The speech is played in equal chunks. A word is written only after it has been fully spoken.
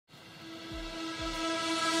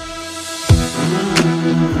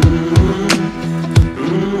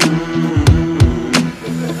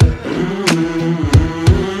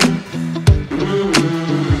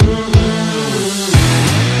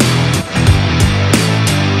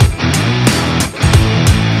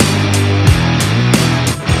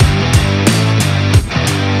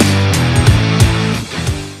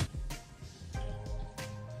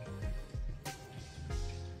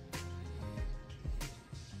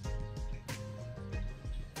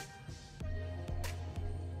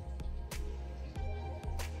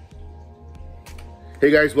Hey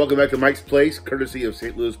guys, welcome back to Mike's Place, courtesy of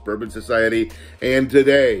St. Louis Bourbon Society. And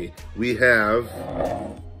today we have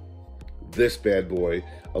this bad boy,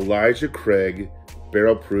 Elijah Craig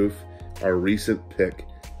Barrel Proof, our recent pick.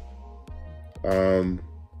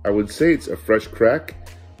 I would say it's a fresh crack,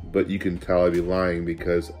 but you can tell I'd be lying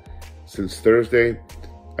because since Thursday,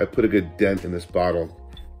 I put a good dent in this bottle.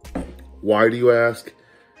 Why do you ask?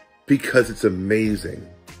 Because it's amazing.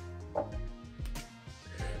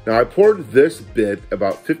 Now, I poured this bit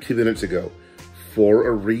about 15 minutes ago for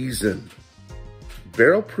a reason.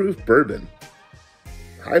 Barrel proof bourbon,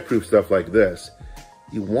 high proof stuff like this,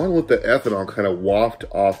 you want to let the ethanol kind of waft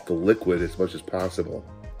off the liquid as much as possible.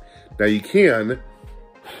 Now, you can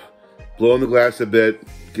blow in the glass a bit,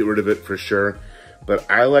 get rid of it for sure, but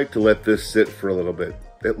I like to let this sit for a little bit,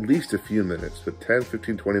 at least a few minutes, but 10,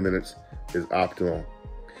 15, 20 minutes is optimal.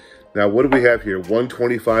 Now, what do we have here?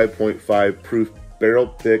 125.5 proof barrel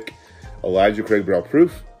pick, Elijah Craig Barrel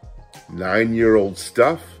Proof, 9-year-old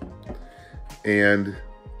stuff, and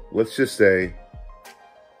let's just say,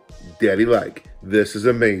 daddy-like. This is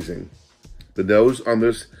amazing. The nose on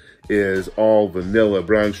this is all vanilla,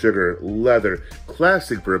 brown sugar, leather,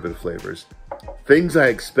 classic bourbon flavors. Things I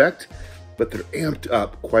expect, but they're amped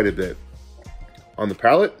up quite a bit. On the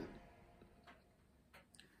palate,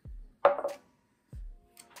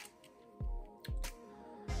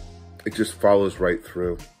 it just follows right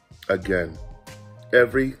through. Again,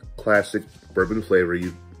 every classic bourbon flavor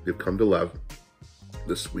you've come to love.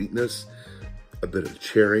 The sweetness, a bit of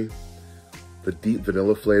cherry, the deep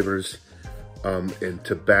vanilla flavors, and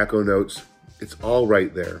tobacco notes. It's all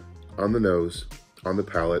right there on the nose, on the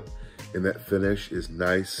palate, and that finish is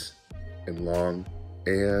nice and long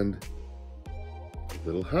and a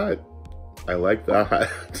little hot. I like that.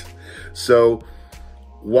 So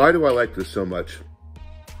why do I like this so much?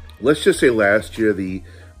 Let's just say last year, the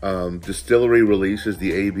distillery releases,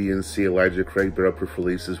 the A, B, and C Elijah Craig Barrel Proof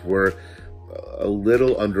releases were a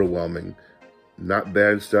little underwhelming. Not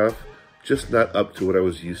bad stuff, just not up to what I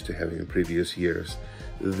was used to having in previous years.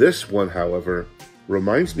 This one, however,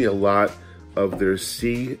 reminds me a lot of their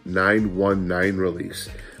C919 release,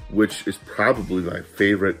 which is probably my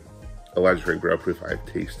favorite Elijah Craig Barrel Proof I've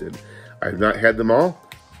tasted. I've not had them all,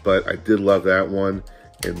 but I did love that one.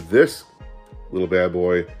 And this little bad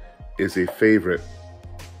boy is a favorite.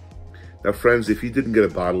 Now, friends, if you didn't get a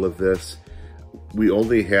bottle of this, we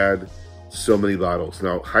only had so many bottles.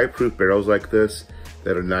 Now, high proof barrels like this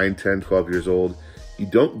that are 9, 10, 12 years old, you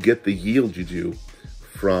don't get the yield you do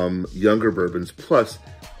from younger bourbons. Plus,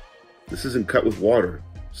 this isn't cut with water,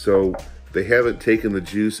 so they haven't taken the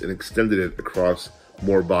juice and extended it across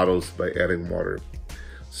more bottles by adding water.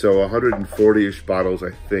 So 140-ish bottles,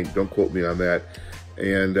 I think. Don't quote me on that.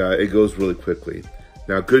 And it goes really quickly.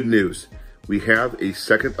 Now, good news. We have a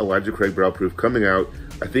second Elijah Craig Barrel Proof coming out,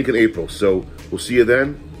 I think in April. So we'll see you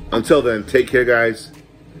then. Until then, take care, guys.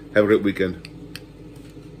 Have a great weekend.